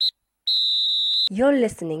You're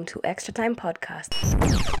listening to Extra Time Podcast.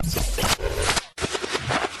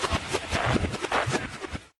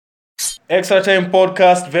 Extra Time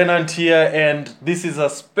Podcast, Venant here, and this is a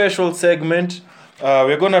special segment.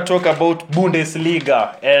 We're going to talk about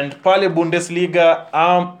Bundesliga. And Pale Bundesliga,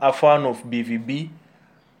 I'm a fan of BVB.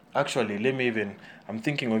 Actually, I'm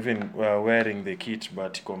thinking of even wearing the kit,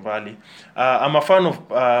 but Kombali. I'm a fan of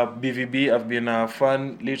BVB. I've been a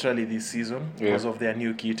fan literally this season because of their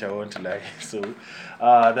new kit, I won't lie. So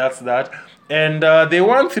that's that. And they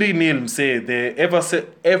won 3-0, say, the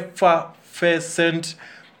effervescent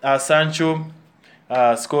Sancho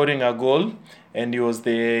scoring a goal, and he was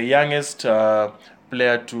the youngest player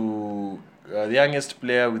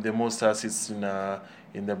with the most assists in the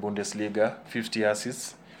Bundesliga, 50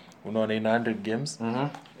 assists. In 100 games,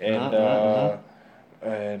 and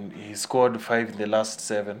he scored 5 in the last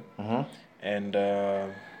 7. And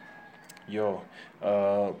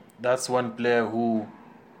that's one player who,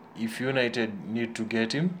 if United need to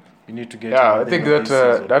get him, you need to get him. Yeah, I think that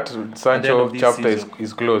Sancho chapter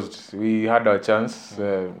is closed. We had our chance.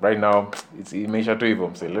 Right now, it's imeisha tu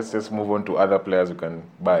hivyo. So let's just move on to other players who can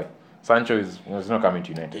buy. Sancho is not coming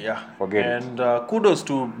to United. Yeah, forget it. And kudos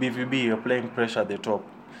to BVB. You're playing pressure at the top.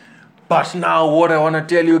 But now what I want to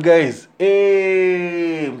tell you guys,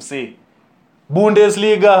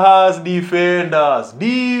 Bundesliga has defenders,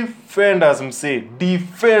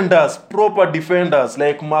 proper defenders.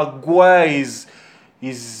 Like Maguire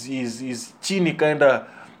is chini kind of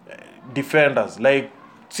defenders. Like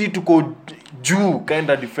Situko Jew kind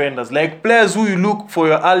of defenders. Like players who you look for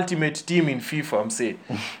your ultimate team in FIFA,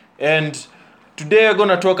 And today we're going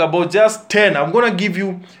to talk about just 10. I'm going to give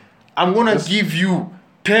you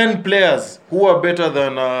 10 players who are better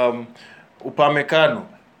than Upamecano.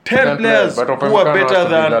 10 players who are better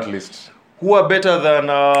than that list. Who are better than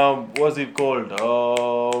what's it called?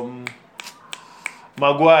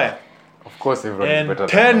 Maguire. Of course, everyone is better.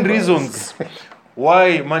 10 reasons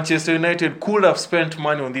why Manchester United could have spent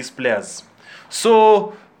money on these players.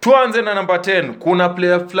 So, tuanze na number 10. Kuna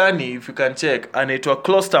player flani, if you can check, anaitwa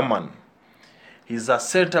Klosterman. He's a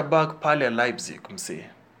center back pale Leipzig,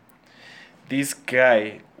 This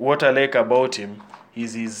guy, what I like about him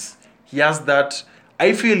is he has that.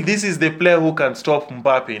 I feel this is the player who can stop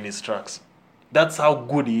Mbappe in his tracks. That's how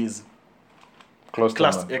good he is. How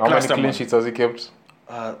many clean sheets has he kept?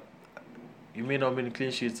 You mean how many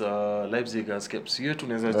clean sheets Leipzig has kept? So you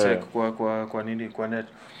tunaweza check kwa net.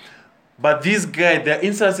 But this guy, there are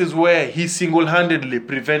instances where he single-handedly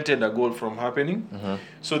prevented a goal from happening.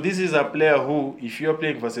 So this is a player who, if you're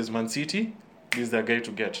playing versus Man City, this is the guy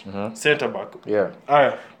to get. Center back. Yeah.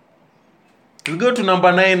 Alright. We go to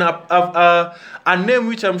number 9. A name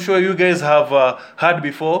which I'm sure you guys have heard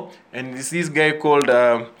before, and this guy called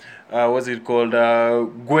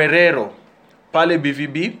Guerrero. Pale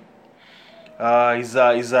BVB. He's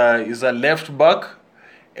a left back.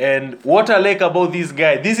 And what I like about this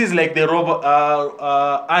guy, this is like the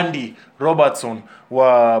Andy Robertson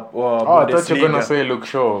Bundesliga. I thought you were going to say Luke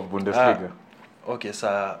Shaw of Bundesliga. Okay,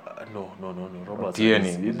 sir. No. Robert.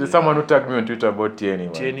 Tierney. There's someone who tagged me on Twitter about Tierney.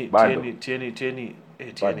 Tierney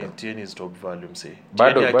is top value, say.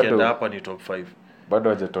 Tierney akienda hapa ni top 5. Bado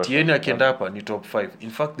hajatoka. Tierney akienda hapa ni top 5. In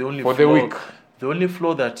fact, the only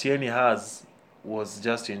flaw that Tierney has was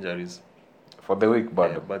just injuries. For the week,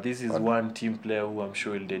 but this is one team player who I'm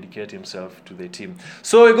sure will dedicate himself to the team.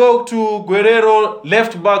 So we go to Guerrero,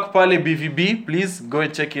 left back pale BVB. Please go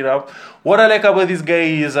and check it out. What I like about this guy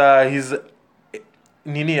is he's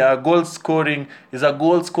a goal scoring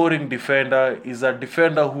defender. Is a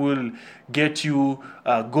defender who will get you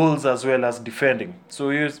goals as well as defending.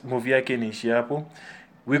 So here's movie yake niishi hapo.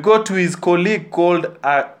 We go to his colleague called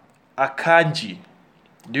Akanji.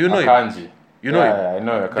 Do you know him? You know him? I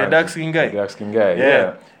know Akanji. The dark skin guy.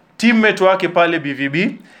 Yeah. Teammate wake pale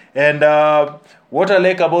BVB. And what I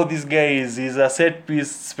like about this guy is he's a set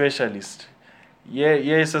piece specialist.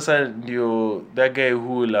 Yeah, sasa ndio that guy who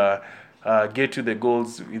will get you the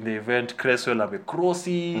goals in the event. Cresswell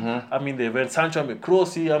amecrossi. I mean the event Sancho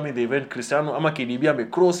amecrossi. I mean the event Cristiano ama KDB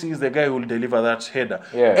amecrossi is the guy who will deliver that header.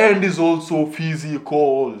 And is also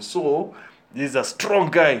physical. So this is a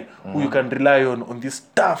strong guy who you can rely on these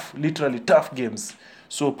literally tough games.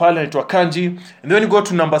 So pale to Akanji. And then you go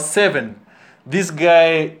to number 7. This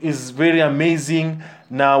guy is very amazing.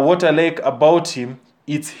 Now what I like about him,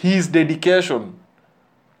 it's his dedication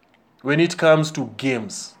when it comes to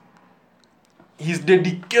games. His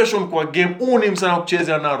dedication kwa game, ni msana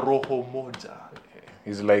kucheza na roho moja.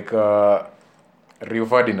 He's like Rio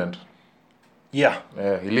Ferdinand. Yeah.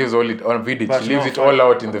 He leaves all it on Vidic. But He leaves no, it all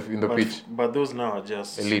out in the pitch. But those now are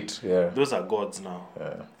just Elite. Yeah. Those are gods now.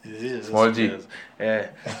 These are just Small G. players. Yeah,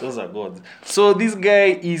 those are gods. So this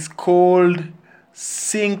guy is called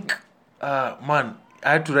Sink. Man,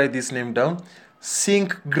 I had to write this name down.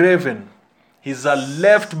 Sink Graven. He's a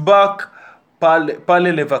left back. Pale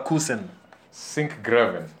Leverkusen. Sink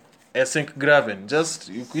Graven. Sink Graven. Just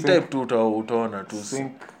you type tu utaona tu.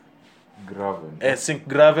 Sink Graven. Sink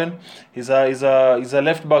Graven. He's a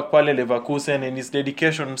left back Pale Leverkusen, and his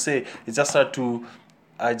dedication say it's just to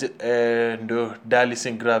Dali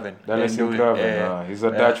Sink Graven. Dali Sink Graven. He's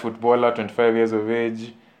a Dutch footballer, 25 years of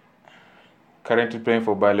age. Currently playing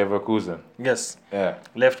for Bayer Leverkusen. Yes. Yeah.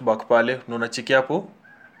 Left back pale. Nona chiki hapo.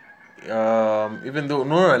 Even though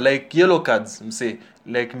no like yellow cards mse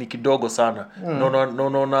like ni kidogo sana. No.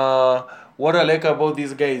 What I like about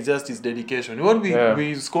this guy is just his dedication. He won't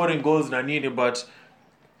be scoring goals na nini, but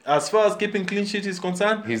as far as keeping clean sheet is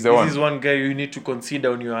concerned, this is one guy you need to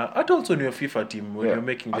consider on your also on your FIFA team when you're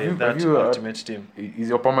making that ultimate team. Is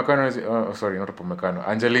your Upamecano sorry, not Upamecano.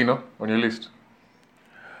 Angelino on your list?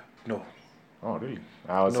 No. Oh, really?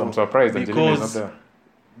 I'm surprised Angelino is not there.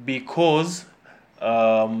 Because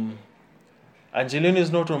Angelino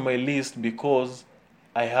is not on my list because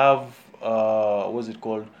I have what's it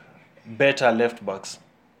called? Better left backs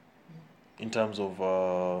in terms of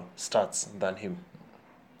stats than him.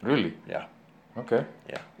 Really? Yeah. Okay.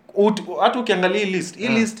 Yeah. Hata ukiangalia list,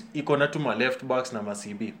 list iko na tu ma left backs na ma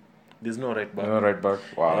CB. There's no right back. No right back.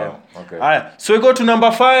 Wow. Yeah. Okay. Alright, so we go to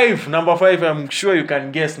number 5. Number 5, I'm sure you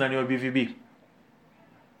can guess nani wa BVB.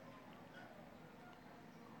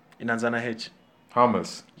 Inaanza na H.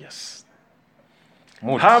 Hummels. Yes.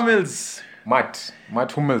 Hummels. Matt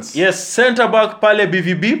Hummels. Yes, center back pale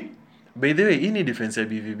BVB. By the way, ini defense ya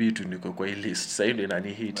BVB tu niko kwa hii list. Sasa ndio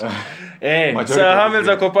inani hit. So Hummels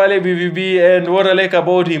ako pale BVB, and what I like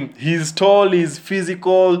about him, he's tall, he's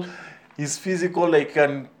physical, like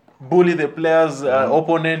can bully the players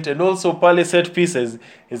opponent, and also pale set pieces.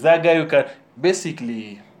 Is that guy who can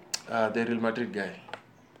basically the Real Madrid guy.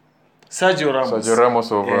 Sergio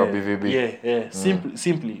Ramos of BVB. Yeah.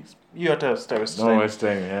 Simply. You have to start. No waste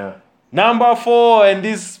time, yeah. Number 4, and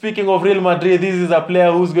this, speaking of Real Madrid, this is a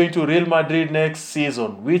player who's going to Real Madrid next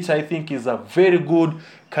season, which I think is a very good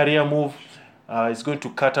career move. It's going to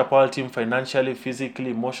catapult him financially, physically,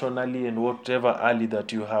 emotionally, and whatever early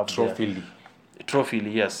that you have. Trophy,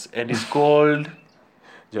 yes. And it's called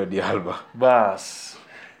Jordi Alba. Bas.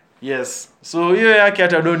 Yes. So hiyo yake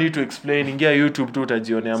hata don't need to explain. Ingia YouTube tu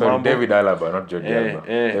utajionea mambo. David Alaba, not Jordi Alba.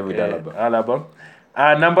 David Alaba.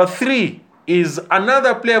 Number 3 is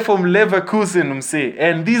another player from Leverkusen, mse.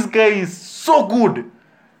 And this guy is so good.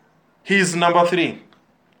 He's number 3.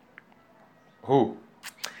 Who?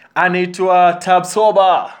 Anaitwa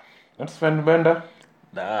Tabsoba. Not Sven Bender?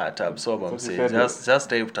 Nah, Tabsoba, mse. Just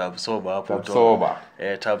type Tabsoba.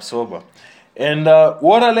 Tabsoba. And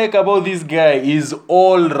what I like about this guy is an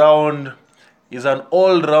all-round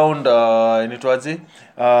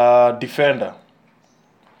defender.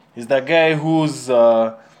 He's the guy whose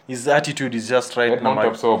his attitude is just right.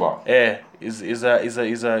 Is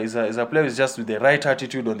a player who's just with the right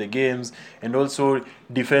attitude on the games, and also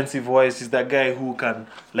defensive wise, he's that guy who can,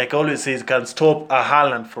 like I always say, can stop a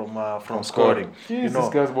Haaland from scoring. Jeez, this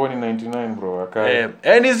guy's born in 99, bro.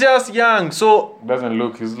 And he's just young, so he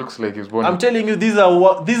looks like he's born. I'm telling you, these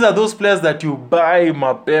are those players that you buy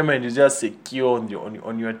mapema and you just secure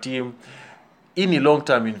on your team. In a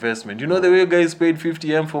long-term investment. You know the way guys paid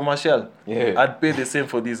 50M for Martial? Yeah. I'd pay the same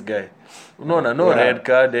for this guy. Red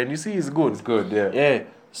card, and you see he's good. He's good, yeah. Yeah.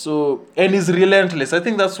 So, and he's relentless. I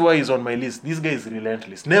think that's why he's on my list. This guy is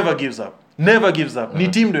relentless. Never gives up. Ni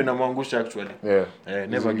team ndio inamwangusha actually. Yeah. Never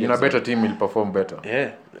gives up. In a better team, he'll perform better.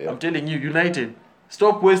 Yeah. I'm telling you, United,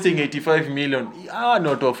 stop wasting 85 million.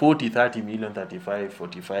 Not 40, 30 million, 35,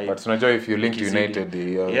 45. But unajua if you link United,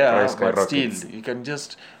 the price skyrockets. Still, you can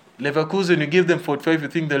just... Leverkusen, you give them 45, you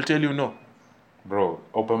think they'll tell you no? Bro,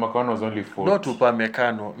 Upamecano was only 40. Not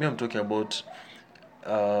Upamecano. Me, I'm talking about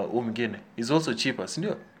Umgene. He's also cheaper, isn't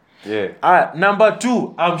it? Yeah. Number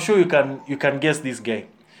 2, I'm sure you can guess this guy.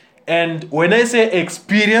 And when I say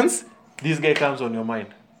experience, this guy comes on your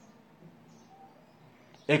mind.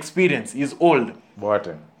 Experience. He's old.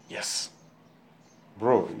 Boateng. Yes.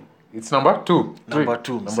 Bro, it's number 2. Number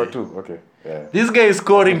 2. Number 2, okay. Yeah. This guy is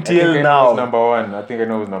scoring till now. Number 1. I think I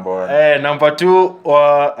know who's number 1. Number 2,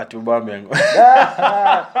 Atubameng.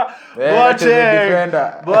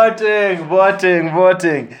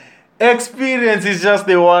 Boateng. Experience is just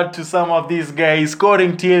the word to some of these guys.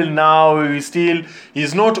 Scoring till now,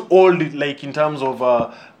 he's not old like in terms of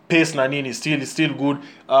pace na nini still good.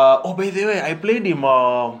 By the way, I played him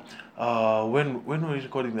when we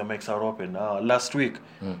recording the mics are open last week.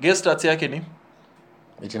 Guess stats yake ni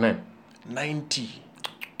 89. 90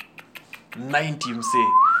 msee.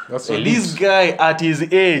 This Elite. guy at his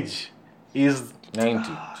age is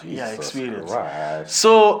 90. experience. Christ.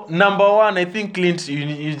 So number one, I think Clint,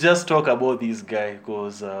 you just talk about this guy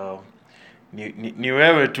because ni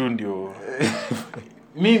wewe tu ndio.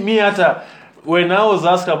 me hata when I was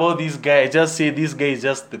asked about this guy, I just say this guy is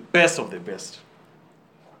just the best of the best.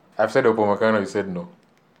 I've said Upamecano, you said no.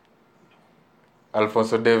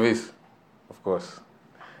 Alphonso Davies, of course.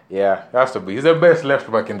 Yeah, has to be. He's the best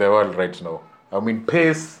left back in the world right now. I mean,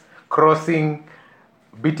 pace, crossing,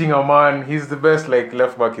 beating a man. He's the best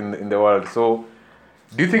left back in the world. So,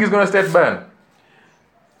 do you think he's gonna stay at Bayern?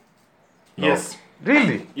 No. Yes.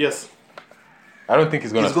 Really? Yes. I don't think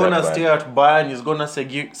he's gonna. He's gonna stay at Bayern. He's gonna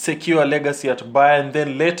secure a legacy at Bayern.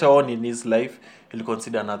 Then later on in his life, he'll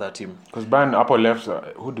consider another team. Because Bayern upper left,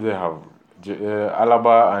 who do they have?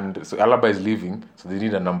 Alaba, and so Alaba is leaving, so they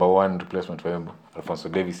need a number one replacement for him. Alphonso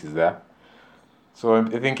Davies is there. So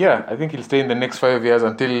I think he'll stay in the next 5 years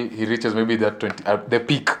until he reaches maybe that 20, the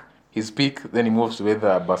peak, his peak. Then he moves with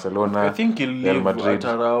Barcelona. I think he'll Real live Madrid.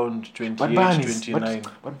 at around 28, 29.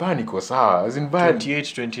 But Bayern goes sour, as in Bayern.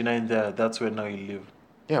 28, 29 there. That's where now he'll live.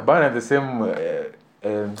 Yeah, Bayern have the same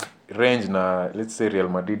range na, let's say, Real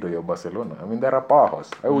Madrid or your Barcelona. I mean, they're a powerhouse.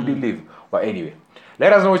 Why would he leave? But anyway,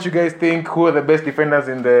 let us know what you guys think. Who are the best defenders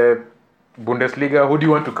in the Bundesliga? Who do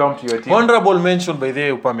you want to come to your team? Honorable mention by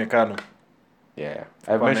the Upamecano. Yeah,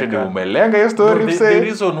 I've mentioned Upamecano. Umelenga your story. No, the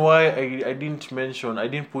reason why I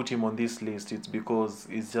didn't put him on this list, it's because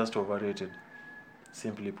he's just overrated.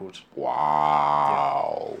 Simply put.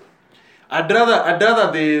 Wow. I'd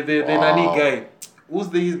rather the Wow. Nani guy. Who's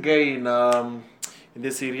this guy in the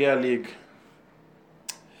Serie A league?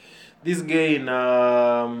 This guy in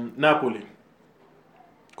Napoli.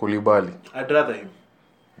 Koulibaly. I'd rather him.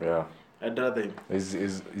 Yeah. I'd rather him.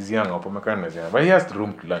 He's young. Upamecano is young, but he has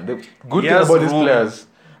room to learn. The good He thing has about these room. players,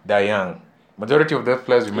 they're young. Majority of the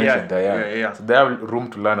players you mentioned, they're young. Yeah. So they have room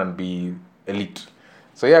to learn and be elite.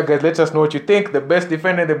 So yeah, guys, let us know what you think. The best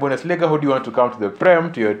defender in the Bundesliga. Who do you want to come to the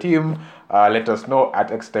Prem, to your team? Let us know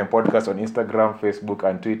at Extra Time Podcast on Instagram, Facebook,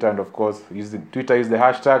 and Twitter. And of course, use the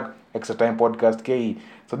hashtag Extra Time Podcast KE.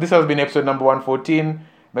 So this has been episode number 114.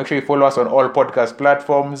 Make sure you follow us on all podcast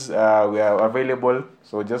platforms. We are available.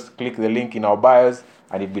 So just click the link in our bios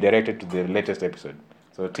and you'll be directed to the latest episode.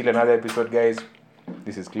 So till another episode, guys,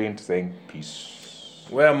 this is Clint saying peace.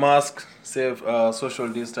 Wear a mask, save social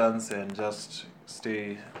distance, and just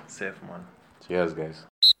stay safe, man. Cheers, guys.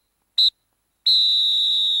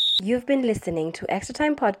 You've been listening to Extra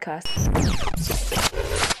Time Podcast.